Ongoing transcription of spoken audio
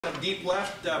Deep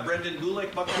left, Brendan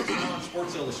Gulick, Buckeyes now on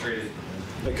Sports Illustrated.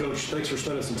 Hey, Coach, thanks for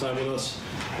spending some time with us.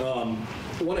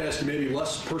 I want to ask you maybe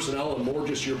less personnel and more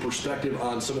just your perspective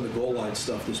on some of the goal line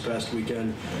stuff this past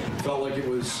weekend. Felt like it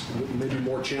was maybe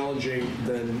more challenging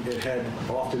than it had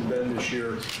often been this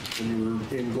year when you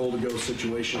were in goal-to-go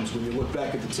situations. When you look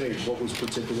back at the tape, what was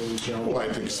particularly challenging? Well,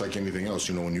 I think it's like anything else.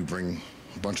 You know, when you bring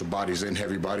a bunch of bodies in,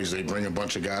 heavy bodies, they bring a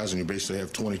bunch of guys, and you basically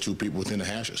have 22 people within the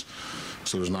hashes.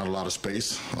 So there's not a lot of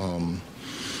space.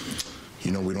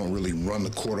 You know, we don't really run the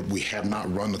quarter. We have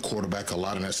not run the quarterback a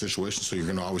lot in that situation, so you're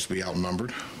going to always be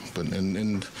outnumbered. But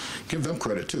and give them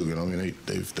credit too. You know, I mean,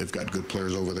 they've got good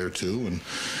players over there too,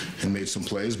 and made some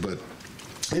plays. But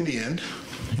in the end,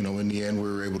 you know, we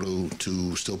were able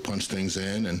to still punch things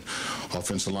in, and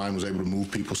offensive line was able to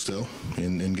move people still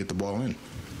and get the ball in.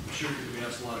 Sure, we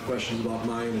asked a lot of questions about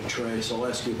Mayan and Trey, so I'll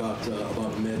ask you about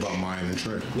Mitch. About Mayan and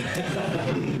Trey.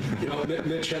 You know,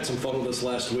 Mitch had some fun with us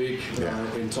last week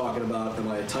in talking about, am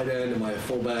I a tight end, am I a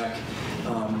fullback?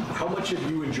 How much have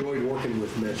you enjoyed working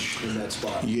with Mitch in that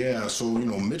spot? Yeah, so, you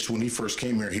know, Mitch, when he first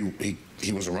came here,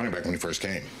 he was a running back when he first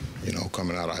came, you know,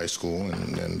 coming out of high school,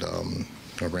 and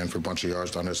I ran for a bunch of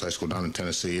yards down at his high school down in the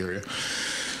Tennessee area.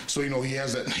 So, you know, he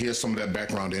has some of that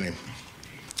background in him.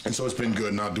 And so it's been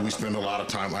good. Now, do we spend a lot of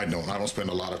time? I don't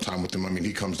spend a lot of time with him. I mean,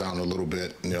 he comes down a little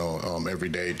bit, you know, every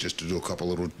day just to do a couple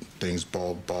little things,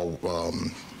 you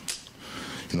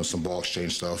know, some ball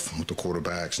exchange stuff with the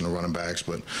quarterbacks and the running backs,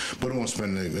 but I won't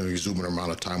spend an exuberant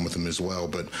amount of time with him as well.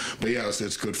 But yeah,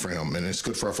 it's good for him, and it's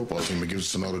good for our football team. It gives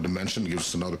us another dimension, it gives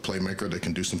us another playmaker that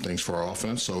can do some things for our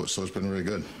offense. So it's been really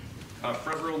good.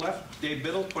 Front row left, Dave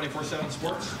Biddle, 24/7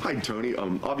 Sports. Hi, Tony.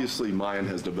 Obviously, Mayan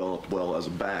has developed well as a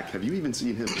back. Have you even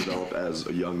seen him develop as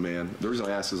a young man? The reason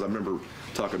I ask is I remember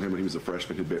talking to him when he was a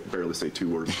freshman. He'd barely say 2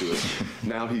 words to us.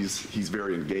 Now he's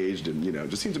very engaged and, you know,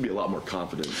 just seems to be a lot more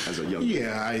confident as a young man.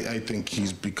 Yeah, I think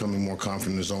he's becoming more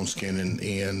confident in his own skin,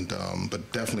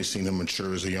 but definitely seen him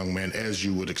mature as a young man, as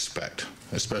you would expect,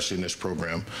 especially in this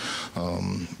program.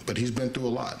 But he's been through a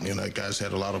lot. You know, that guy's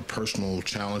had a lot of personal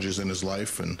challenges in his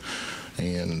life, and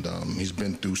he's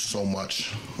been through so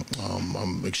much.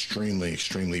 I'm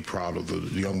extremely proud of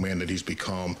the young man that he's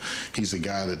become. He's a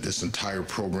guy that this entire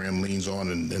program leans on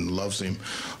and loves him.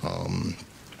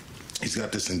 He's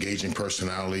got this engaging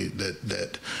personality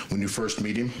that when you first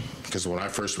meet him, because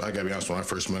I gotta be honest, when I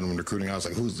first met him in recruiting, I was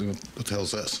like, what the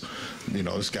hell's this? You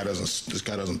know, this guy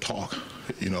doesn't talk,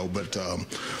 you know, but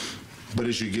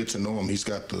as you get to know him, he's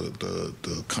got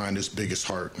the kindest, biggest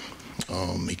heart.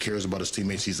 He cares about his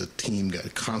teammates. He's a team guy,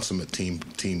 consummate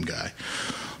team guy.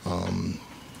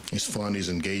 He's fun. He's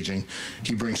engaging.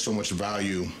 He brings so much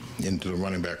value into the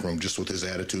running back room just with his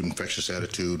attitude, infectious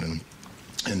attitude, and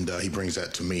he brings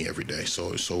that to me every day.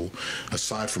 So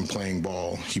aside from playing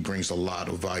ball, he brings a lot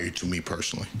of value to me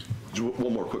personally.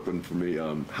 One more quick one for me.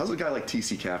 How's a guy like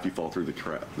T.C. Caffey fall through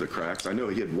the cracks? I know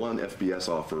he had one FBS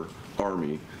offer,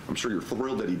 Army. I'm sure you're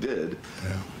thrilled that he did,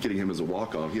 getting him as a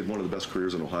walk-on. He had one of the best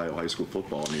careers in Ohio high school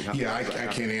football. I mean, I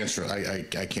can't answer.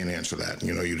 I can't answer that.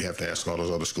 You know, you'd have to ask all those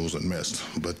other schools that missed.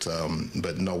 But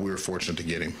no, we were fortunate to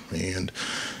get him. And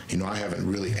you know, I haven't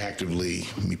really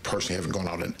me personally, haven't gone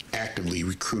out and actively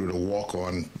recruited a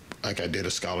walk-on like I did a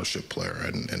scholarship player,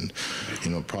 and you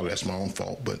know, probably that's my own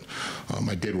fault, but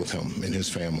I did with him and his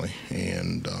family,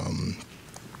 and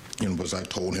you know, as I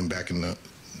told him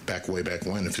way back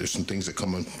when, if there's some things that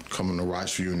come in the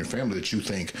rise for you and your family that you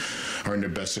think are in their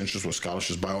best interest with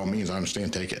scholarships, by all means, I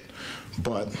understand, take it.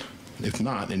 But if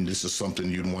not, and this is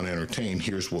something you'd want to entertain,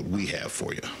 here's what we have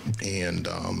for you, and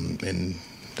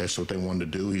that's what they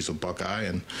wanted to do. He's a Buckeye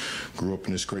and grew up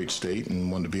in this great state and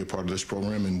wanted to be a part of this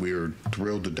program, and we're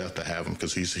thrilled to death to have him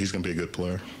because he's going to be a good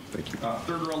player. Thank you.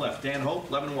 Third row left, Dan Hope,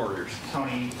 Lebanon Warriors.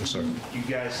 Tony, yes, sir. You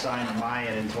guys signed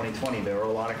Mayan in 2020. There were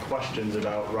a lot of questions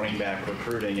about running back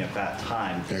recruiting at that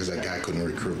time. Because that guy couldn't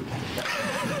recruit.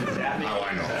 Does that make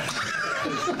I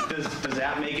know. Does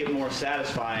that make it more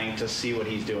satisfying to see what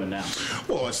he's doing now?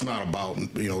 Well, it's not about,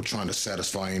 you know, trying to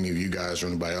satisfy any of you guys or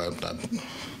anybody.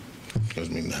 I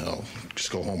mean, hell,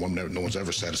 just go home. No one's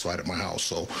ever satisfied at my house.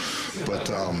 So, but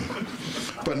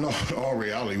no, in all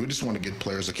reality, we just want to get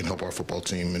players that can help our football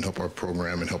team and help our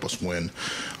program and help us win.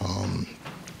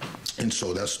 And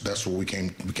so that's what we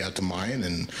got to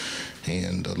Mayan,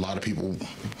 And a lot of people,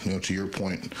 to your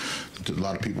point, a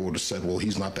lot of people would have said, well,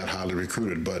 he's not that highly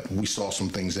recruited, but we saw some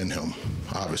things in him,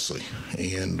 obviously,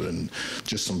 and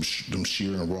just some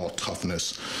sheer and raw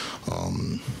toughness,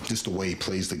 just the way he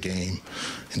plays the game.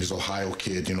 And this Ohio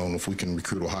kid, and if we can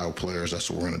recruit Ohio players, that's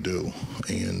what we're going to do.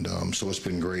 And so it's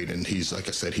been great. And he's, like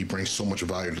I said, he brings so much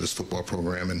value to this football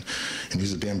program, and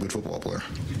he's a damn good football player.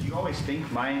 Did you always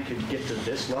think Mayan could get to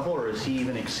this level, or has he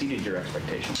even exceeded your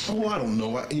expectations? Oh, I don't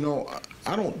know.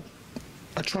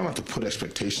 I try not to put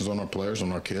expectations on our players,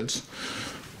 on our kids.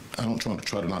 I don't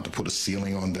try not to put a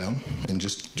ceiling on them, and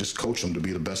just coach them to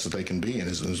be the best that they can be. And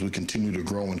as we continue to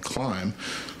grow and climb,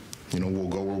 we'll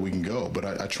go where we can go. But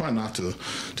I try not to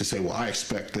say, well, I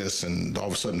expect this, and all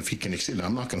of a sudden if he can exceed it,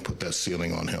 I'm not going to put that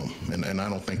ceiling on him. And I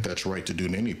don't think that's right to do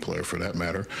to any player for that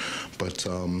matter. But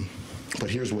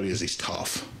here's what he is. He's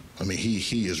tough. I mean,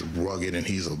 he is rugged, and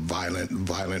he's a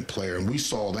violent player. And we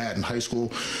saw that in high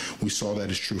school. We saw that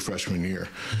his true freshman year.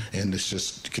 And it's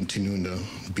just continuing to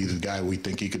be the guy we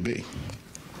think he could be.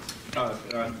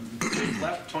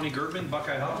 Left, Tony Girdman,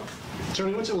 Buckeye Hall.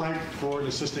 Tony, what's it like for an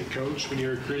assistant coach when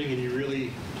you're recruiting and you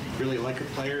really, really like a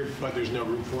player, but there's no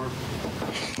room for him?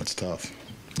 It's tough.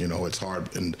 It's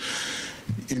hard. And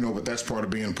but that's part of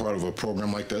being part of a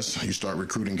program like this. You start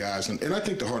recruiting guys. And I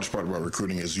think the hardest part about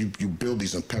recruiting is you build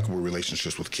these impeccable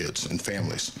relationships with kids and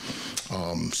families.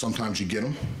 Sometimes you get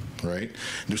them, right?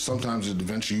 There's sometimes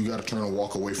eventually you got to turn and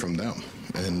walk away from them.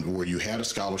 And where you had a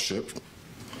scholarship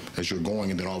as you're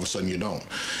going, and then all of a sudden you don't.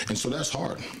 And so that's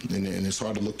hard. And it's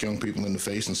hard to look young people in the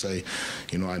face and say,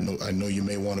 I know you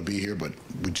may want to be here, but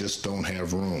we just don't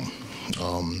have room.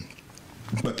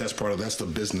 But that's the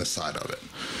business side of it.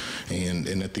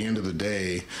 And at the end of the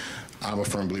day, I'm a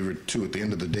firm believer too. At the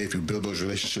end of the day, if you build those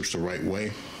relationships the right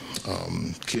way,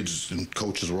 kids and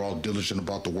coaches are all diligent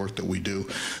about the work that we do,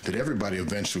 that everybody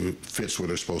eventually fits where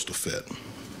they're supposed to fit.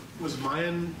 Was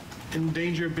Mayan in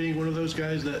danger of being one of those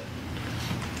guys that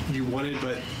you wanted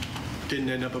but didn't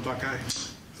end up a Buckeye?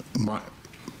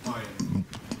 Mayan.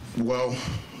 Well,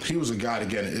 he was a guy,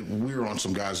 again, we were on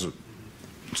some guys,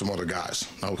 some other guys.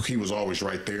 Now, he was always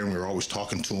right there, and we were always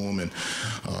talking to him. And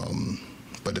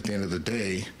but at the end of the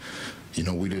day,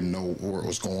 we didn't know where it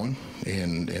was going,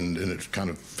 and it kind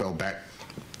of fell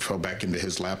back into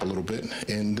his lap a little bit.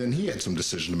 And then he had some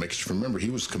decision to make. Remember, he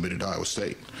was committed to Iowa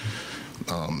State.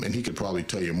 And he could probably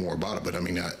tell you more about it, but I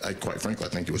mean, I quite frankly, I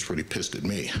think he was pretty pissed at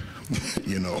me,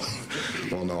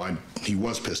 Well, no, he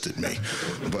was pissed at me,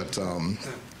 but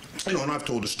and I've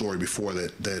told the story before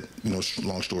that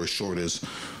long story short is,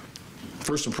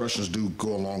 first impressions do go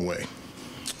a long way,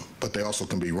 but they also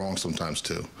can be wrong sometimes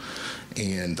too.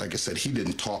 And like I said, he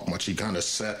didn't talk much. He kind of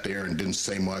sat there and didn't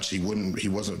say much. He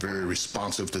wasn't very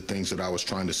responsive to things that I was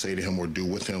trying to say to him or do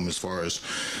with him, as far as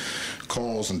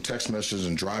calls and text messages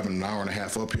and driving an hour and a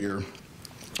half up here.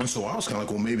 And so I was kind of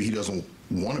like, well, maybe he doesn't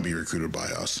want to be recruited by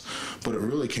us. But it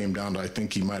really came down to, I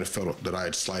think he might have felt that I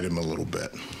had slighted him a little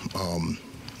bit.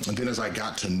 And then as I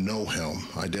got to know him,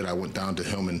 I went down to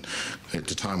him, and at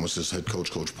the time was his head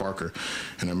coach, Coach Parker.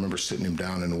 And I remember sitting him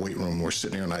down in the weight room. We're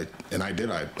sitting there, and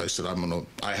I said,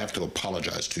 I have to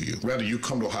apologize to you. Whether you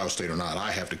come to Ohio State or not,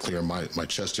 I have to clear my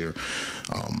chest here.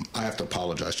 I have to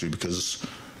apologize to you because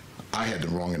I had the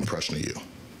wrong impression of you,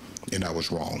 and I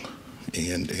was wrong.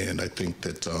 And I think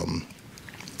that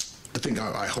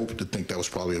I hope to think that was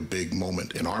probably a big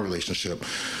moment in our relationship,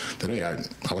 that hey,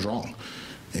 I was wrong.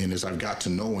 And as I've got to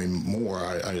know him more,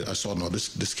 I saw, no,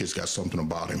 this kid's got something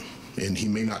about him. And he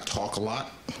may not talk a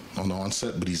lot on the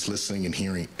onset, but he's listening and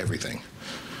hearing everything.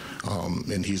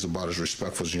 And he's about as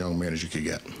respectful as a young man as you could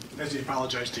get. Has he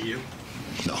apologized to you?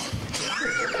 No.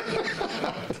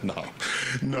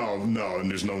 No. And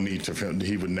there's no need to him.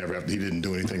 He would never have, he didn't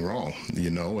do anything wrong,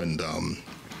 and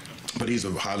but he's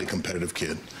a highly competitive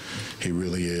kid. He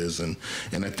really is. And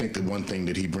I think the one thing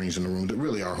that he brings in the room, that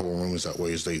really our whole room is that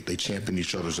way, is they champion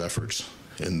each other's efforts.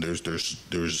 And there's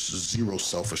zero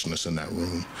selfishness in that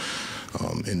room.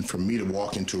 And for me to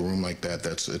walk into a room like that,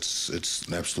 it's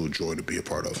an absolute joy to be a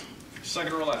part of.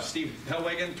 Second row left, Steve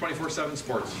Hellwagen, 24/7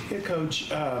 Sports. Yeah,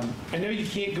 Coach, I know you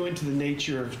can't go into the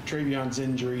nature of Travion's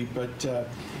injury, but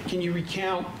can you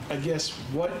recount, I guess,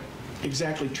 what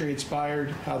exactly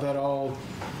transpired, how that all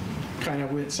kind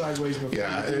of went sideways before?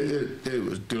 Yeah, it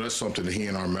was, that's something that he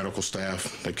and our medical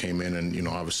staff that came in, and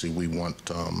obviously we want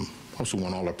course, we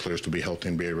want all our players to be healthy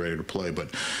and be ready to play.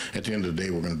 But at the end of the day,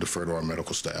 we're going to defer to our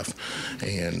medical staff.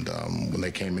 And when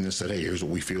they came in and said, hey, here's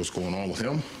what we feel is going on with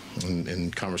him, in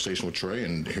conversation with Trey,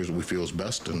 and here's what we feel is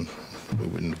best, and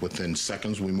within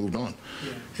seconds we moved on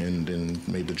and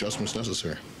made the adjustments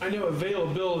necessary. I know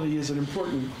availability is an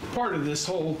important part of this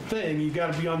whole thing. You've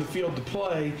got to be on the field to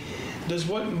play. Does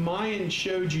what Mayan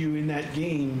showed you in that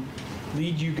game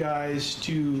lead you guys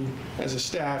to, as a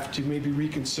staff, to maybe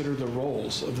reconsider the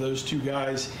roles of those two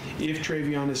guys if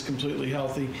Travion is completely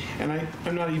healthy? And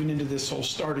I'm not even into this whole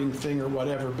starting thing or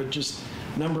whatever, but just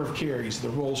number of carries, the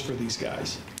roles for these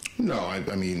guys. No, I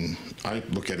mean, I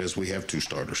look at it as we have two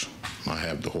starters. I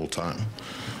have the whole time.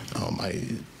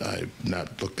 I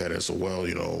not looked at it as a, well,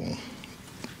 you know,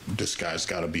 this guy's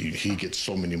got to be, he gets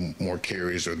so many more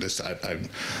carries or this. I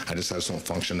just don't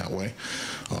function that way.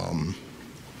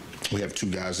 We have two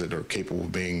guys that are capable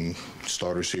of being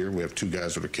starters here. We have two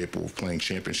guys that are capable of playing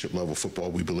championship level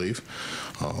football, we believe.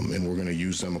 And we're going to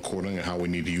use them accordingly and how we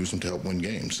need to use them to help win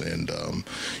games. And,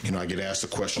 you know, I get asked the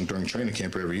question during training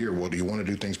camp every year, well, do you want to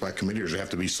do things by committee or does there have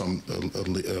to be some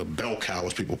a bell cow,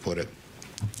 as people put it?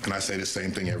 And I say the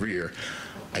same thing every year.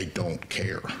 I don't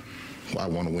care. I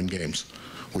want to win games.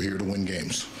 We're here to win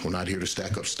games. We're not here to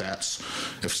stack up stats.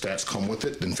 If stats come with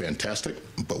it, then fantastic.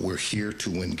 But we're here to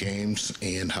win games,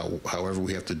 and however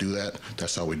we have to do that,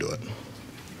 that's how we do it.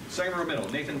 Second row middle,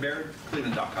 Nathan Baird,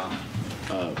 Cleveland.com.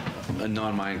 A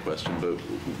non-Mayan question, but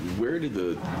where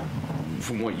did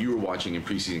from what you were watching in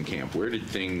preseason camp, where did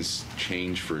things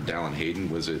change for Dallin Hayden?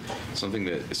 Was it something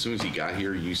that as soon as he got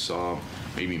here, you saw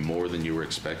maybe more than you were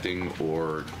expecting,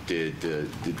 or did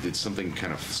something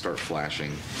kind of start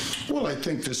flashing? Well, I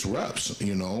think this reps,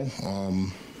 you know.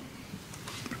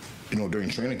 During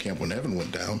training camp when Evan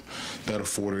went down, that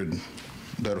afforded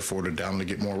Dallin to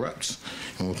get more reps.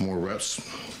 And with more reps,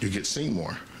 you get seen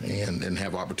more and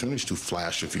have opportunities to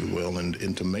flash, if you will,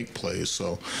 and to make plays.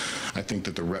 So I think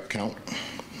that the rep count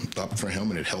up for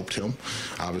him, and it helped him,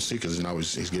 obviously, because now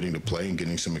he's getting to play and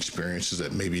getting some experiences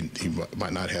that maybe he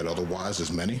might not have had otherwise,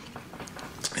 as many.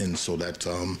 And so that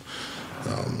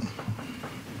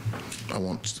I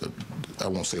won't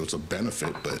say it's a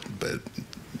benefit, but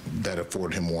that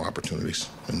afforded him more opportunities,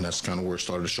 and that's kind of where it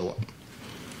started to show up.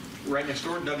 Right next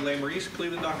door, Doug Lesmerises,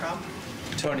 Cleveland.com.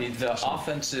 Tony, the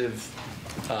offensive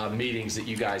meetings that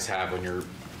you guys have when you're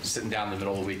sitting down in the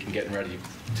middle of the week and getting ready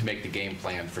to make the game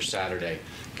plan for Saturday,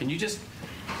 can you just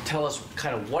tell us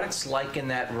kind of what it's like in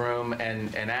that room,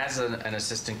 and as an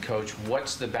assistant coach,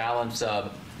 what's the balance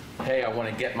of, hey, I want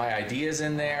to get my ideas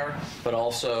in there, but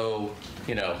also,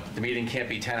 you know, the meeting can't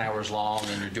be 10 hours long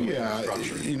and you're doing it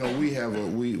structure. You know,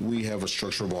 we have a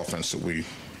structure of offense that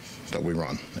we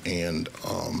run, and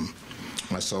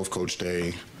myself, Coach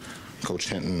Day, Coach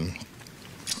Hinton,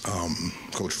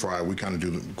 Coach Fry, we kind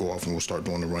of go off and we'll start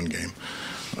doing the run game,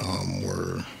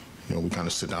 where, you know, we kind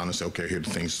of sit down and say, okay, here are the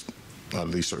things,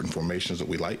 these certain formations that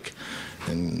we like,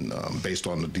 and based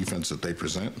on the defense that they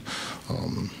present.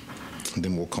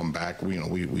 Then we'll come back. We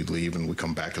leave and we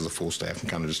come back as a full staff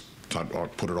and kind of just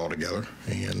put it all together.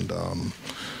 And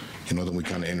then we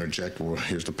kind of interject. Well,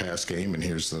 here's the pass game, and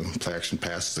here's the play action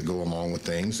passes that go along with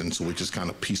things. And so we just kind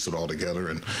of piece it all together.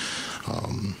 And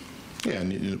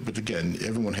but again,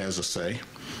 everyone has a say.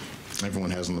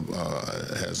 Everyone has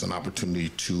an opportunity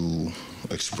to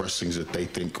express things that they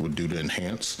think would do to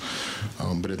enhance.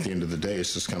 But at the end of the day,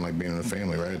 it's just kind of like being in a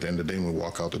family, right? At the end of the day, when we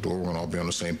walk out the door, we're going to all be on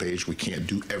the same page. We can't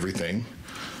do everything.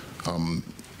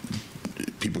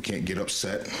 People can't get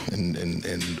upset, and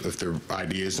if their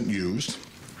idea isn't used,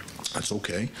 that's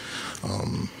okay.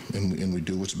 And we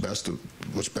do what's best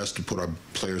to put our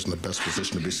players in the best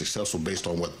position to be successful based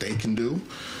on what they can do.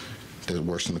 That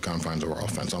works in the confines of our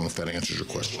offense. I don't know if that answers your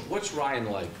question. What's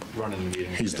Ryan like running the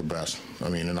meeting? He's the best. I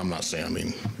mean, and I'm not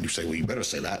saying, you say, well, you better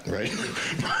say that, right?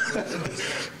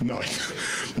 No,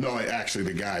 actually,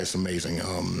 the guy is amazing.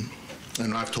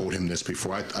 And I've told him this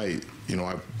before. I've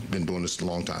been doing this a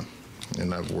long time.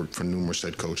 And I've worked for numerous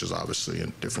head coaches, obviously,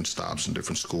 in different stops and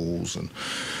different schools. And,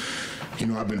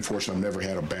 I've been fortunate. I've never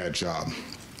had a bad job.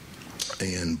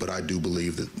 But I do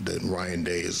believe that Ryan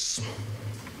Day is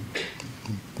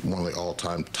one of the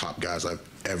all-time top guys I've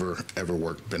ever had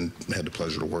the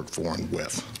pleasure to work for and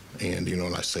with. And,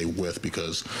 and I say with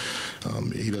because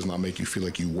he does not make you feel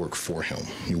like you work for him.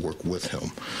 You work with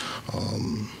him.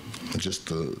 Just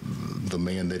the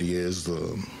man that he is,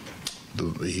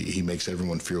 he makes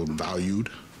everyone feel valued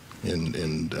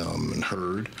and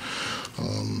heard.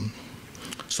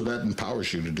 So that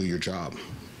empowers you to do your job.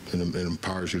 And it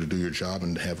empowers you to do your job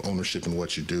and have ownership in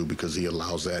what you do, because he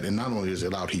allows that. And not only is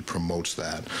it allowed, he promotes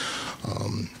that.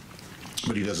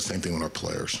 but he does the same thing with our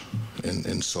players,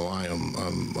 and so I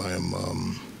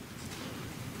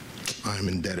am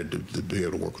indebted to be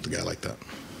able to work with a guy like that.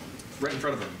 Right in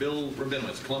front of him, Bill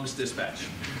Rabinowitz, Columbus Dispatch.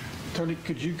 Tony,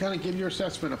 could you kind of give your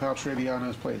assessment of how Travion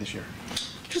has played this year?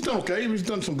 He's done okay. He's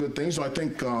done some good things. So I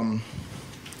think, I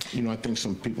think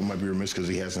some people might be remiss because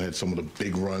he hasn't had some of the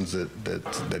big runs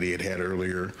that he had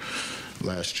earlier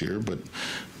last year. But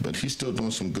he's still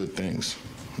doing some good things,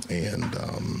 and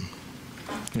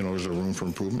there's a room for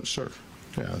improvement, sure.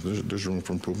 Yeah, there's room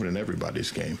for improvement in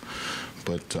everybody's game,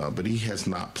 but he has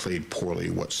not played poorly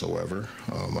whatsoever.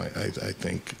 I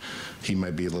think he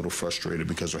might be a little frustrated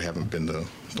because there haven't been the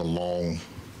long,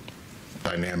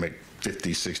 dynamic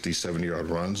 50, 60, 70-yard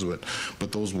runs, but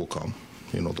those will come.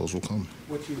 Those will come.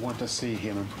 What do you want to see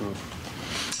him improve?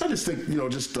 I just think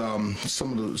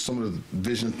some of the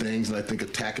vision things, and I think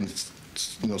attacking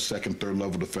second, third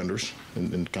level defenders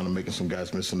and kind of making some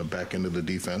guys miss in the back end of the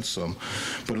defense.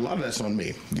 But a lot of that's on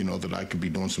me, that I could be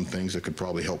doing some things that could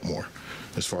probably help more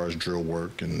as far as drill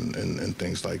work and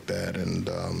things like that. And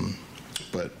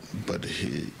but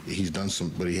he's done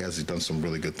some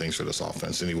really good things for this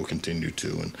offense, and he will continue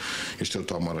to. And you're still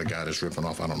talking about a guy that's ripping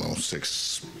off,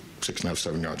 6.5,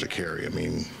 7 yards a carry. I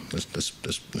mean, that's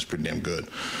pretty damn good.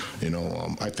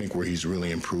 I think where he's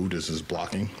really improved is his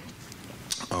blocking.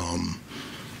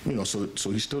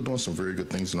 So he's still doing some very good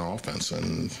things in our offense,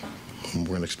 and we're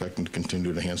going to expect him to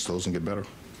continue to enhance those and get better.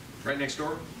 Right next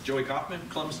door, Joey Kaufman,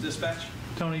 Columbus Dispatch.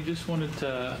 Tony, just wanted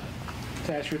to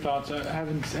ask your thoughts.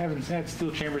 Haven't had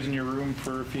Steel Chambers in your room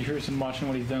for a few years and watching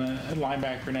what he's done at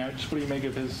linebacker now. Just what do you make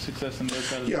of his success in those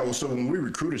guys? Yeah, well, so when we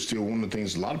recruited Steel, one of the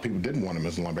things, a lot of people didn't want him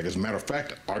as a linebacker. As a matter of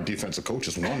fact, our defensive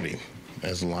coaches wanted him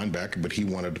as a linebacker, but he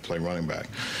wanted to play running back.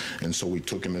 And so we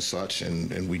took him as such,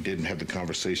 and we didn't have the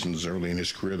conversations early in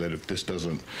his career that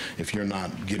if you're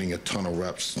not getting a ton of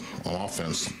reps on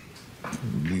offense,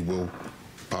 we will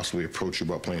possibly approach you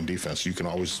about playing defense. You can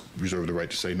always reserve the right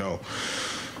to say no.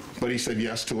 But he said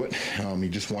yes to it. He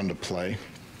just wanted to play.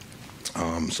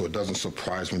 So it doesn't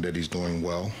surprise me that he's doing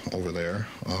well over there.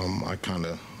 I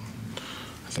think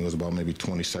it was about maybe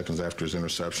 20 seconds after his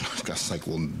interception, I was like,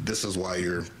 well, this is why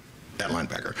you're that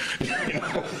linebacker.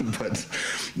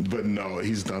 But no,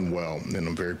 he's done well, and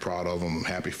I'm very proud of him. I'm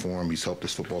happy for him. He's helped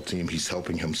this football team. He's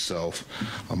helping himself.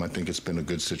 I think it's been a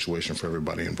good situation for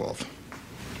everybody involved.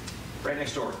 Right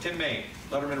next door, Tim May,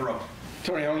 Letterman Row.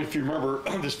 Tony, I don't know if you remember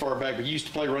this far back, but you used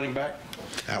to play running back.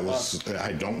 I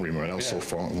don't remember. That was so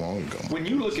far long ago. When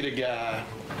you look at a guy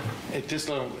at this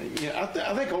level,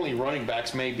 I think only running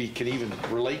backs maybe can even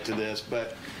relate to this,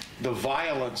 but the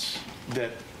violence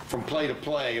that from play to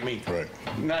play, I mean, right.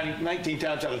 19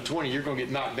 times out of 20, you're going to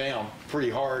get knocked down pretty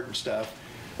hard and stuff.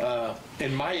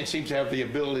 And Mayan seems to have the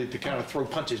ability to kind of throw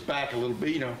punches back a little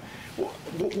bit.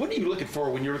 What are you looking for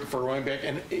when you're looking for a running back?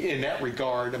 And in that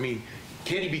regard, I mean,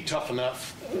 can he be tough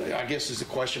enough, I guess is the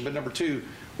question. But number two,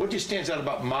 what just stands out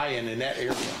about Mayan in that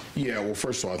area? Yeah, well,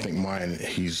 first of all, I think Mayan,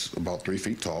 he's about 3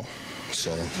 feet tall.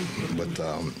 So, but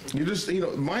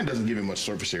Mayan doesn't give him much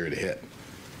surface area to hit.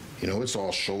 It's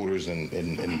all shoulders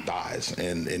and thighs,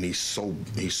 and he's so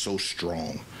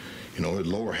strong. The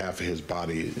lower half of his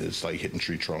body is like hitting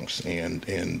tree trunks, and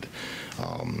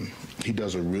he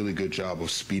does a really good job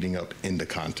of speeding up into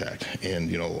contact.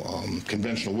 And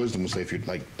conventional wisdom would say, if you're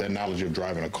like the analogy of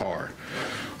driving a car,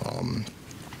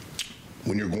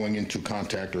 when you're going into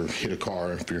contact or hit a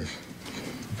car, if you're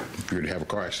to have a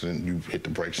car accident, you hit the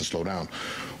brakes and slow down.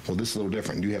 Well, this is a little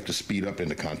different. You have to speed up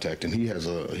into contact, and he has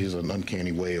an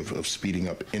uncanny way of speeding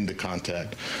up into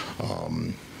contact.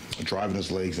 Driving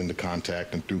his legs into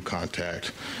contact and through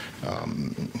contact.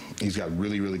 He's got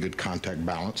really, really good contact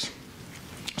balance.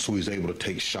 So he's able to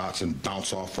take shots and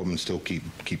bounce off of them and still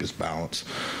keep his balance.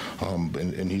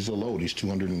 And he's a load. He's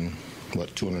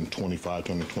 225,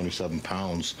 227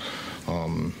 pounds.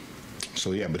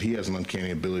 So yeah, but he has an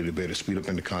uncanny ability to be able to speed up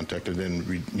into contact, and then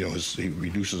he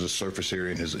reduces his surface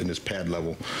area in his pad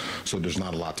level, so there's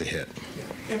not a lot to hit.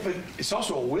 Yeah, but it's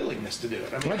also a willingness to do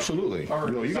it. I mean, absolutely.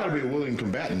 You got to be a willing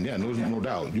combatant. Yeah, no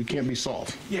doubt. You can't be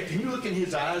soft. Yeah, can you look in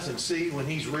his eyes and see when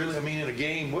he's really? I mean, in a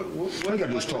game, what you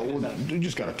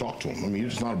just got to talk to him. I mean,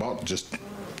 it's not about just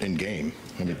in game.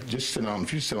 I mean, just sit down.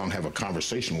 If you sit down and have a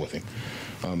conversation with him,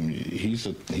 he's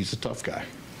a tough guy.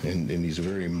 And he's a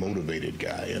very motivated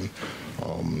guy, and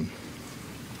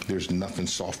there's nothing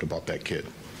soft about that kid.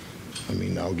 I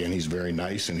mean, now again, he's very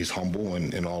nice and he's humble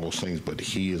and all those things, but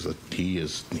he is a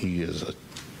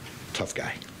tough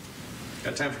guy.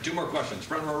 Got time for 2 more questions.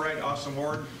 Front row right, Austin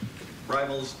Ward,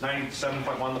 Rivals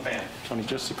 97.1 The Fan. Tony,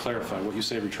 just to clarify, what you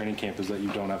say every training camp is that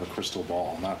you don't have a crystal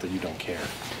ball, not that you don't care.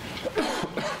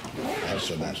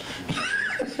 said that.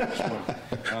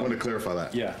 I want to clarify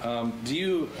that. Yeah. Do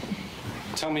you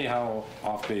tell me how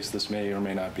off base this may or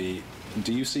may not be?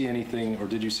 Do you see anything, or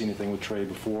did you see anything with Trey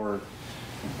before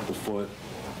the foot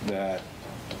that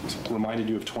reminded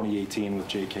you of 2018 with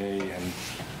JK and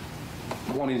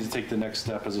wanting to take the next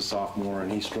step as a sophomore,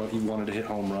 and he wanted to hit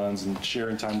home runs and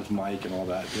sharing time with Mike and all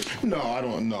that? No, I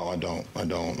don't. No, I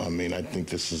don't. I mean, I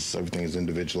think everything is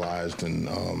individualized, and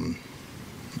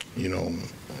you know,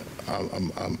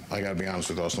 I got to be honest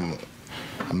with us.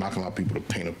 I'm not going to allow people to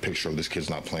paint a picture of this kid's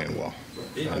not playing well.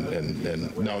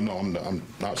 And no, I'm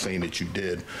not saying that you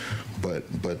did, but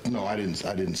no, I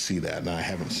didn't see that, and I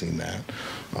haven't seen that.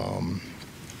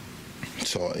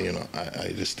 So, you know,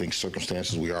 I just think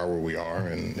circumstances, we are where we are,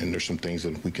 and there's some things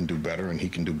that we can do better, and he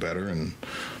can do better, and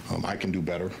I can do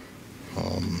better.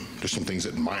 There's some things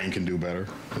that mine can do better,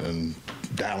 and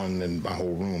Dallin and my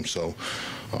whole room. So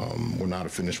we're not a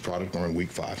finished product. We're in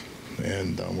week 5,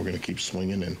 and we're going to keep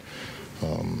swinging.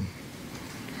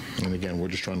 And again, we're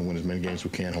just trying to win as many games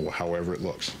as we can, however it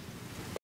looks.